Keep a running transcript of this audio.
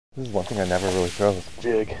This is one thing I never really throw, this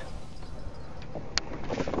jig.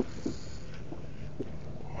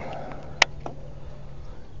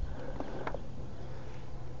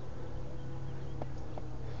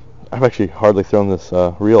 I've actually hardly thrown this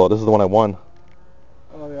reel. This is the one I won.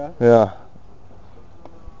 Oh yeah? Yeah.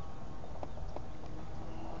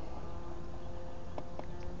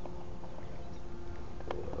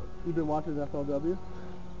 You've been watching FLW?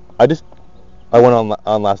 I went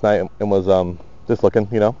on last night and was just looking,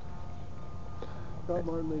 you know. Scott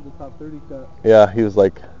Martin made the top 30 cut. Yeah, he was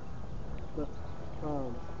like.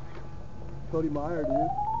 Cody Meyer, dude.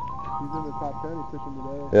 He's in the top 10. He's fishing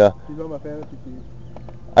today. Yeah. He's on my fantasy team.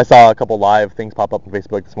 I saw a couple live things pop up on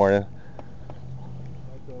Facebook this morning.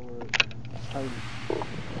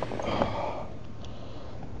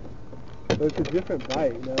 But it's a different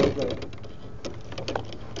bite, you know. It's like.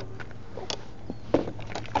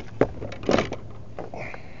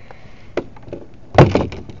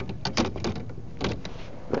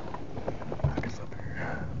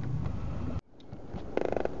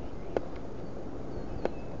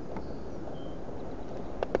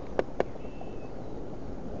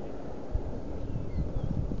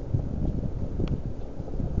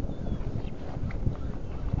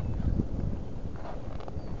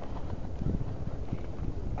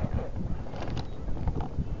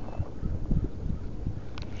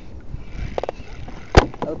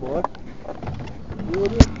 Oh boy.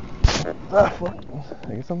 Ah, fuck.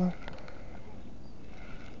 Did I get something?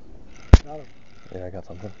 Got him. Yeah, I got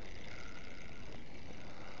something.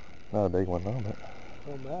 Not a big one though, but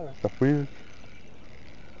Don't matter. stuff weird.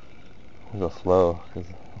 I'll go slow because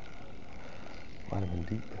it might have been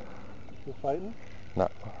deep. You fighting?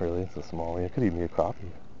 Not really. It's a small one. It could even be a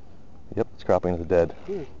crappie. Yep, it's crappie and it's dead.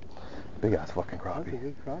 Dude. Big ass fucking crappie. That's a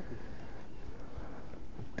good crappie.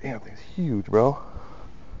 Damn, thing's huge, bro.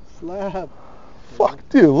 Slab. Fuck,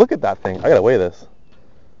 dude, look at that thing. I gotta weigh this.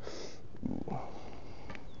 Ooh.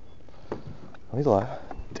 He's alive.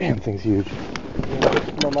 Damn, thing's huge.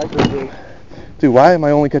 Yeah, my micro jig. Dude, why am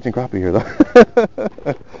I only catching crappie here,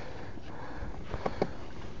 though?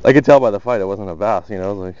 I could tell by the fight it wasn't a bass, you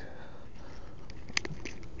know, like...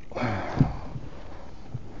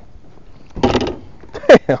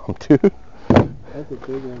 Damn, dude. That's a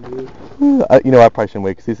big one, dude. You know, I probably shouldn't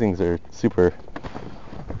wait because these things are super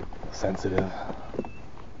sensitive.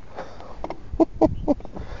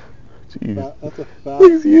 Jeez. That's a fat.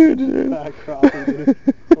 He's huge, dude. Fat crappie, dude.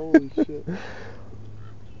 Holy shit.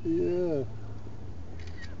 Yeah.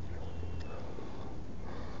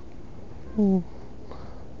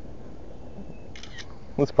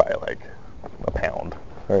 It's probably like a pound,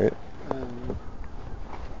 right?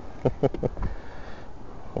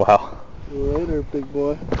 Wow. Later, big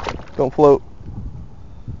boy. Don't float.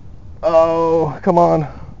 Oh, come on.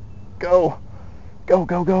 Go. Go,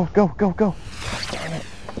 go, go, go, go, go. Darn it.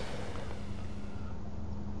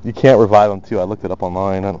 You can't revive them too. I looked it up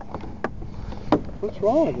online. What's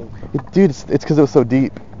wrong with them? Dude, it's because it was so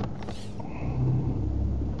deep.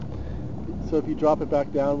 So if you drop it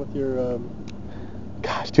back down with your...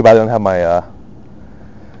 Gosh, too bad I don't have my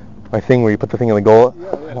my thing where you put the thing in the gullet.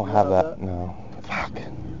 Yeah, I don't have that. No. Fuck.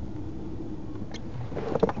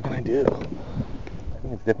 What can I do? I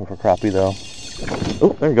think it's dipping for crappie though.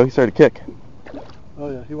 Oh, there you go. He started to kick. Oh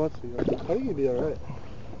yeah, he wants to. I think he'd be alright.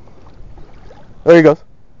 There he goes.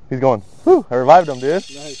 He's going. Whew, I revived him, dude.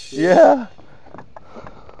 Nice, dude. Yeah.